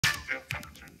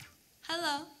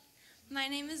Hello, my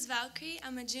name is Valkyrie.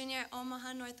 I'm a junior at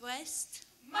Omaha Northwest.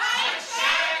 Mic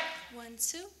check! 1,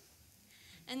 2.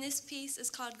 And this piece is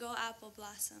called Go Apple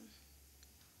Blossom.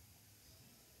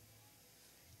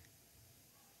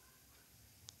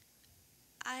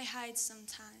 I hide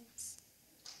sometimes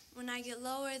when I get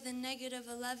lower than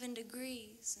 -11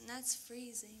 degrees, and that's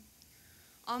freezing.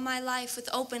 All my life with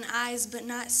open eyes but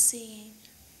not seeing.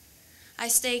 I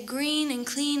stayed green and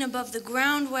clean above the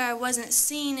ground where I wasn't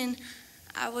seen, and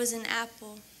I was an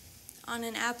apple on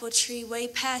an apple tree way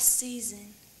past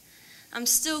season. I'm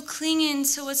still clinging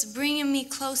to what's bringing me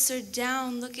closer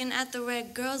down, looking at the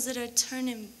red girls that are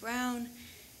turning brown,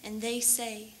 and they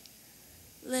say,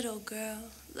 little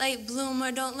girl, late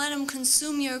bloomer, don't let him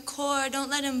consume your core, don't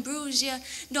let him bruise you,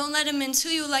 don't let him into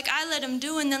you like I let him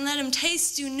do, and then let him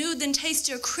taste you new, then taste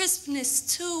your crispness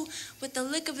too. With the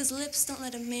lick of his lips, don't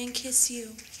let a man kiss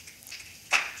you.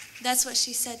 That's what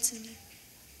she said to me.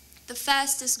 The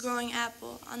fastest growing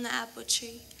apple on the apple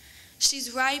tree.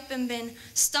 She's ripe and been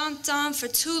stomped on for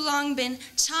too long, been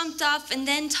chomped off and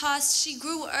then tossed. She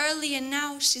grew early and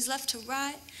now she's left to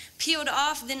rot. Peeled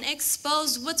off, then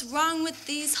exposed. What's wrong with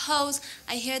these hoes?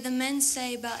 I hear the men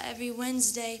say about every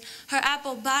Wednesday. Her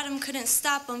apple bottom couldn't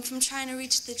stop them from trying to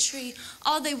reach the tree.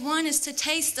 All they want is to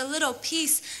taste a little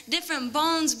piece. Different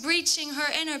bones breaching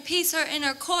her inner peace. Her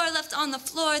inner core left on the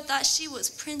floor. Thought she was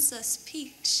Princess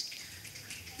Peach.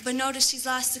 But notice she's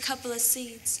lost a couple of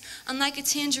seeds. Unlike a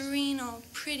tangerine, all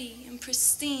pretty and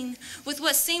pristine, with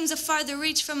what seems a farther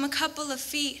reach from a couple of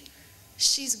feet,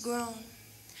 she's grown.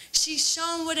 She's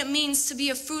shown what it means to be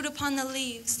a fruit upon the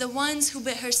leaves. The ones who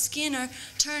bit her skin or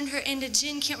turned her into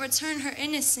gin can't return her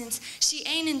innocence. She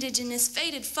ain't indigenous,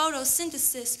 faded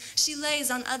photosynthesis. She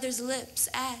lays on others' lips,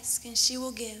 ask and she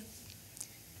will give.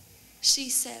 She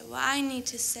said what I need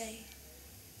to say.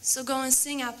 So go and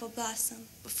sing, Apple Blossom,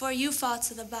 before you fall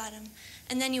to the bottom,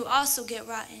 and then you also get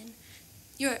rotten.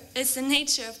 It's the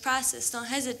nature of process. Don't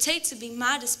hesitate to be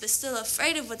modest, but still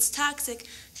afraid of what's toxic.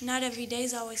 Not every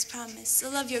day's always promised. So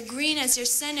love your green as you're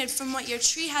centered from what your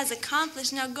tree has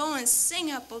accomplished. Now go and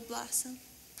sing, Apple Blossom.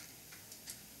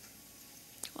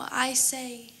 Well, I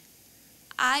say,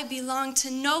 I belong to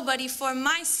nobody, for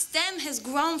my stem has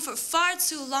grown for far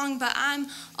too long, but I'm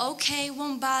okay,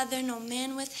 won't bother no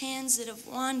man with hands that have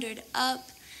wandered up.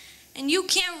 And you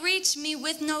can't reach me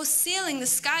with no ceiling. The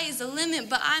sky is the limit,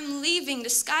 but I'm leaving.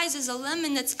 Disguised as a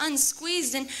lemon that's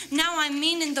unsqueezed, and now I'm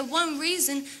meaning the one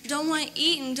reason. Don't want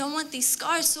eating, don't want these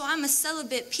scars, so I'm a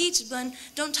celibate peach blend.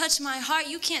 Don't touch my heart,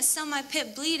 you can't sell my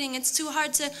pit bleeding. It's too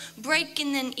hard to break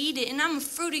and then eat it, and I'm a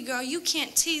fruity girl, you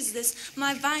can't tease this.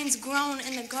 My vine's grown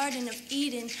in the Garden of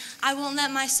Eden. I won't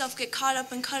let myself get caught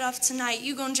up and cut off tonight.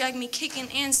 You gon' drag me kicking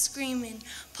and screaming.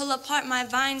 Pull apart my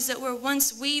vines that were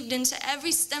once weaved into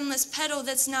every stemless petal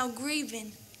that's now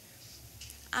grieving.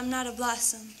 I'm not a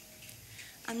blossom.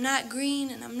 I'm not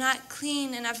green and I'm not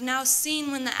clean, and I've now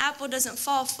seen when the apple doesn't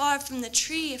fall far from the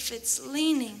tree if it's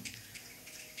leaning.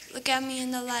 Look at me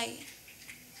in the light.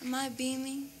 Am I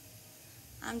beaming?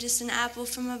 I'm just an apple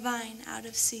from a vine out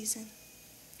of season.